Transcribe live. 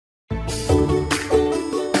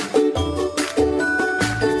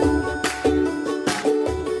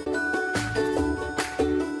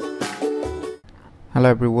Hello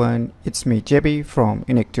everyone, it's me JB from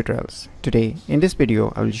UniqueTutorials. Today in this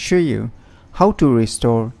video I will show you how to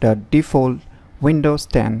restore the default Windows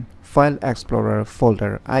 10 File Explorer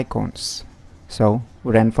folder icons. So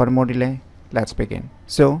without further more delay, let's begin.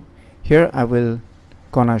 So here I will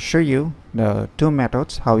gonna show you the two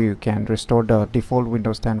methods how you can restore the default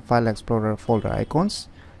Windows 10 File Explorer folder icons.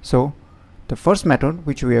 So the first method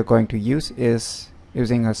which we are going to use is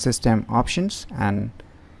using a system options, and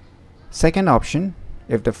second option,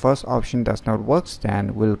 if the first option does not work,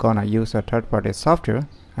 then we're gonna use a third-party software,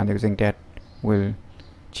 and using that we'll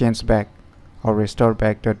change back or restore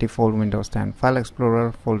back the default Windows 10 File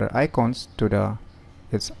Explorer folder icons to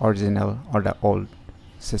its original or the old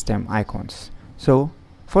system icons. So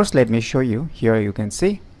first let me show you. Here you can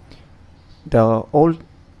see the old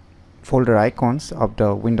folder icons of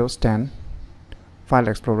the Windows 10 File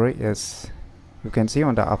Explorer is, you can see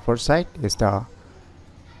on the upper side is the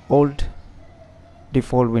old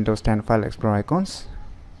default Windows 10 File Explorer icons,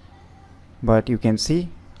 but you can see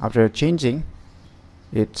after changing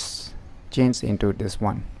it's changed into this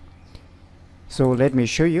one. So let me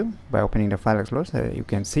show you by opening the File Explorer. So you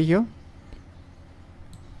can see here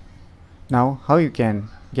now how you can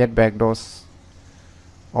get back those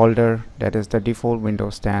older, that is the default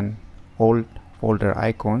Windows 10 old folder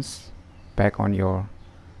icons back on your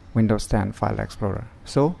Windows 10 File Explorer.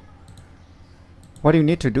 So what you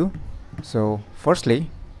need to do, so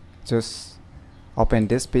firstly just open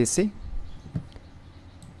this PC,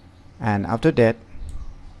 and after that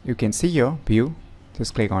you can see your view,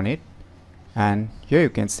 just click on it, and here you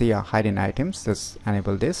can see our hidden items. Just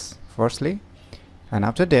enable this firstly, and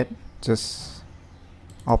after that just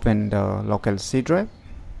open the local C drive.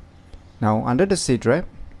 Now under the C drive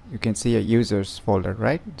you can see a users folder,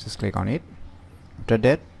 right? Just click on it. After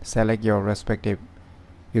that select your respective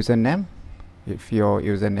username. If your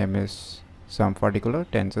username is some particular,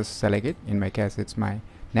 then just select it. In my case it's my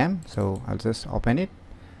name, so I'll just open it,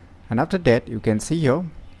 and after that you can see your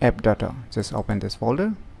app data. Just open this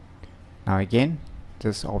folder. Now again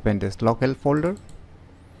just open this local folder.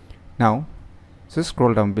 Now just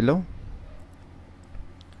scroll down below.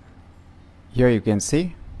 Here you can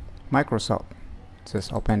see Microsoft.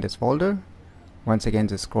 Just open this folder. Once again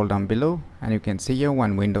just scroll down below, and you can see here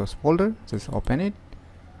one Windows folder. Just open it.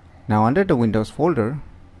 Now under the Windows folder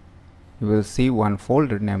you will see one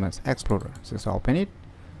folder named as Explorer. Just open it.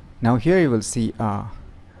 Now here you will see a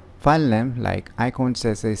file name like icons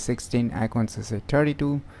SA 16, icons SA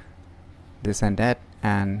 32, this and that,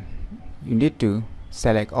 and you need to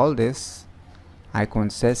select all this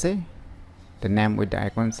icons SA, the name with the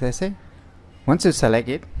icons SA. Once you select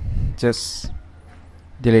it, just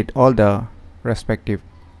delete all the respective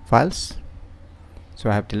files. So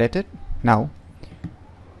I have deleted. Now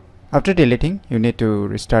after deleting you need to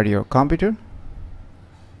restart your computer,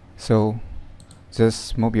 so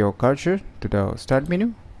just move your cursor to the start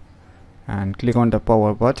menu and click on the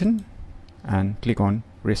power button and click on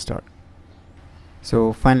restart.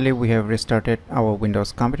 So finally we have restarted our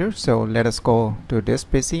Windows computer. So let us go to this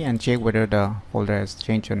PC and check whether the folder has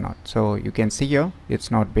changed or not. So you can see here it's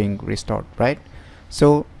not being restored, right?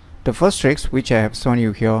 So the first tricks which I have shown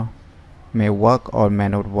you here may work or may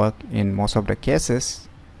not work in most of the cases.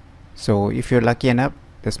 So if you're lucky enough,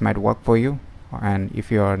 this might work for you, and if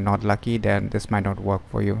you are not lucky, then this might not work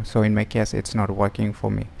for you. So in my case it's not working for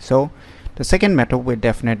me. So the second method will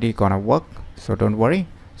definitely gonna work, so don't worry.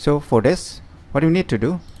 So for this, what you need to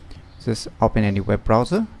do, just open any web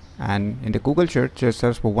browser, and in the Google search just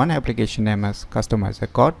search for one application named as Customize a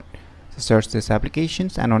Code. Just search this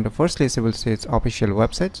applications, and on the first list you will see its official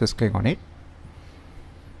website. Just click on it.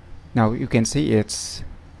 Now you can see its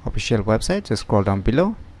official website. Just scroll down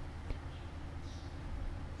below,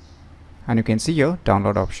 and you can see your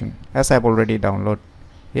download option. As I've already downloaded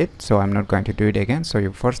it, so I'm not going to do it again. So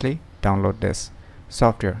you firstly download this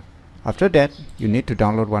software. After that you need to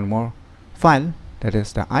download one more file, that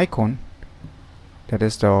is the icon, that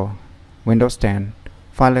is the Windows 10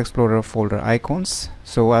 File Explorer folder icons.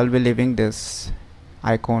 So I'll be leaving this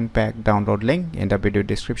icon pack download link in the video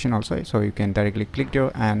description also, so you can directly click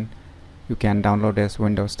there and you can download this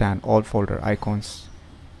Windows 10 all folder icons.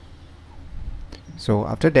 So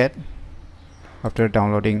after that, after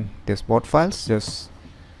downloading these both files, just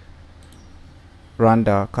run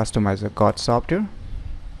the Customize a Code software,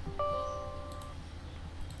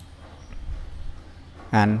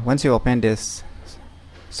 and once you open this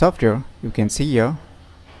software you can see here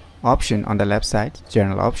option on the left side,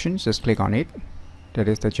 general options. Just click on it, that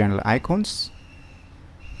is the general icons.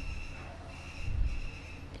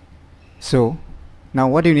 So now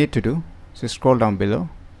what you need to do, just scroll down below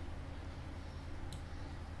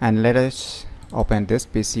and let us open this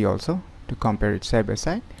PC also to compare it side by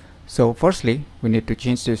side. So firstly we need to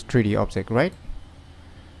change this 3D object, right?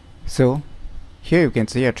 So here you can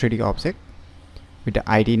see a 3D object with the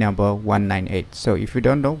ID number 198. So if you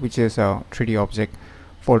don't know which is a 3D object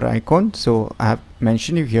folder icon, so I have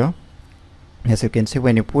mentioned it here. As you can see,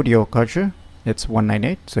 when you put your cursor, it's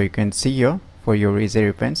 198. So you can see here for your easy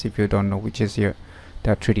reference if you don't know which is here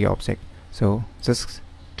the 3D object. So just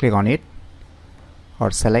click on it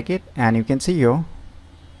or select it, and you can see your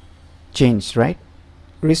change, right?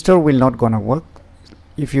 Restore will not gonna work.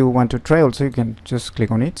 If you want to try also, you can just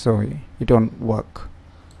click on it, so it don't work.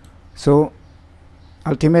 So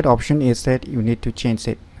ultimate option is that you need to change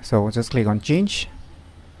it. So just click on change,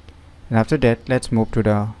 and after that let's move to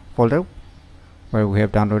the folder where we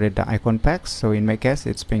have downloaded the icon packs. So in my case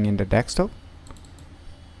it's being in the desktop.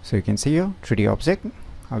 So you can see your 3D object.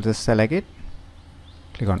 I'll just select it,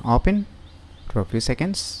 click on open for a few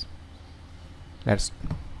seconds. Let's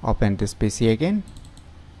open this PC again.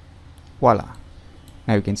 Voila,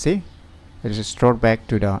 now you can see it is stored back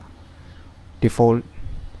to the default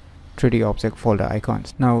 3D object folder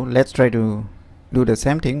icons. Now let's try to do the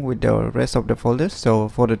same thing with the rest of the folders. So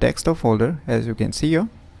for the desktop folder, as you can see here,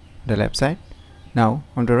 the left side. Now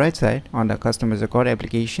on the right side, on the customer account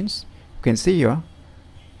applications, you can see here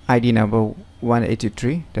ID number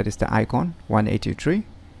 183, that is the icon 183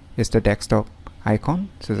 is the desktop icon.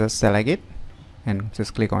 So just select it and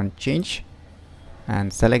just click on change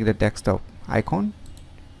and select the desktop icon,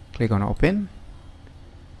 click on open.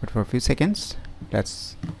 Wait for a few seconds,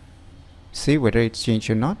 let's see whether it's changed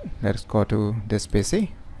or not. Let's go to this PC,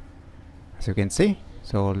 as you can see.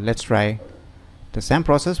 So let's try the same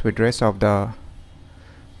process with the rest of the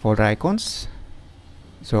folder icons.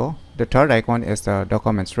 So the third icon is the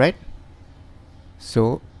documents, right?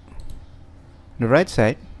 So the right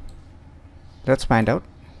side, let's find out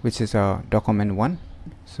which is a document 1.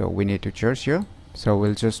 So we need to choose here. So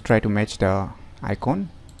we'll just try to match the icon.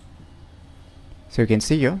 So you can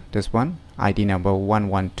see here this one, ID number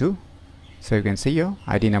 112. So you can see here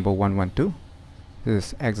ID number 112. This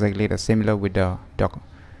is exactly the similar with the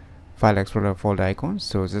file explorer folder icon.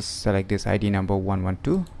 So just select this ID number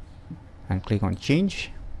 112 and click on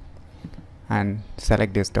change and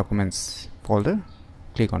select this documents folder,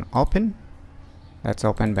 click on open. Let's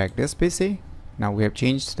open back this PC. Now we have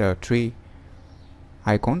changed the 3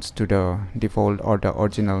 icons to the default or the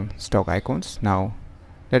original stock icons. Now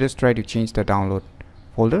let us try to change the download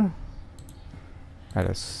folder. Let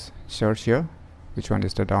us search here which one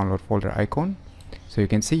is the download folder icon. So you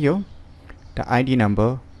can see here the ID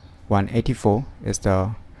number 184 is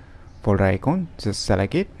the folder icon. Just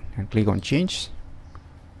select it and click on change,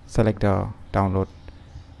 select the download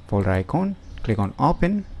folder icon, click on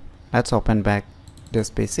open. Let's open back this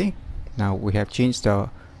PC. Now we have changed the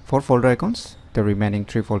 4 folder icons, the remaining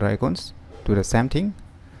 3 folder icons, to the same thing.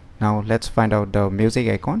 Now let's find out the music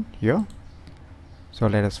icon here. So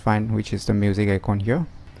let us find which is the music icon here.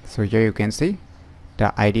 So here you can see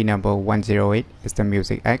the ID number 108 is the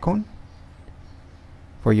music icon.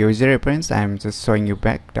 For your user reference, I am just showing you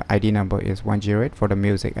back the ID number is 108 for the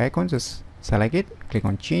music icon. Just select it, click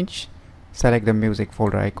on change, select the music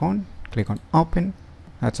folder icon, click on open.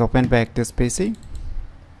 Let's open back this PC.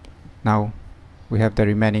 Now we have the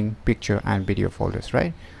remaining picture and video folders,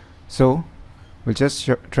 right? So we'll just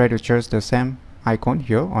try to choose the same icon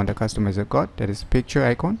here on the customer's record, that is picture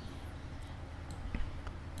icon.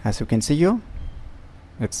 As you can see here,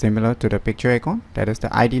 it's similar to the picture icon, that is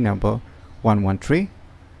the ID number 113.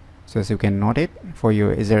 So as you can note it for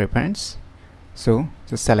your easy reference. So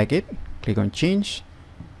just select it, click on change.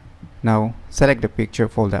 Now select the picture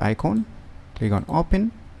folder icon, click on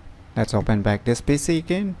open. Let's open back this PC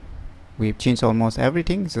again. We've changed almost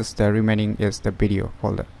everything, just the remaining is the video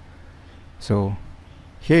folder. So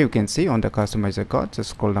here you can see on the customer's record,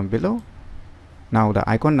 just scroll down below. Now the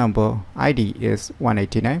icon number ID is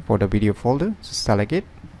 189 for the video folder. Just select it,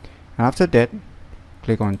 and after that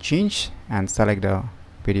click on change and select the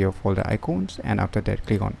video folder icons, and after that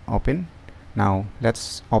click on open. Now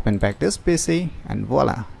let's open back this PC, and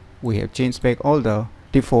voila, we have changed back all the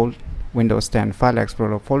default Windows 10 File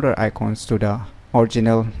Explorer folder icons to the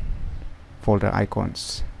original folder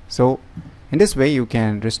icons. So in this way you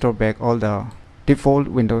can restore back all the default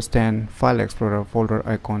Windows 10 File Explorer folder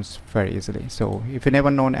icons very easily. So if you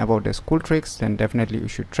never known about these cool tricks, then definitely you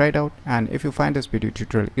should try it out. And if you find this video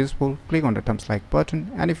tutorial useful, click on the thumbs like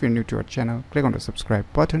button, and if you're new to our channel, click on the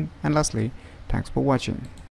subscribe button. And lastly, thanks for watching.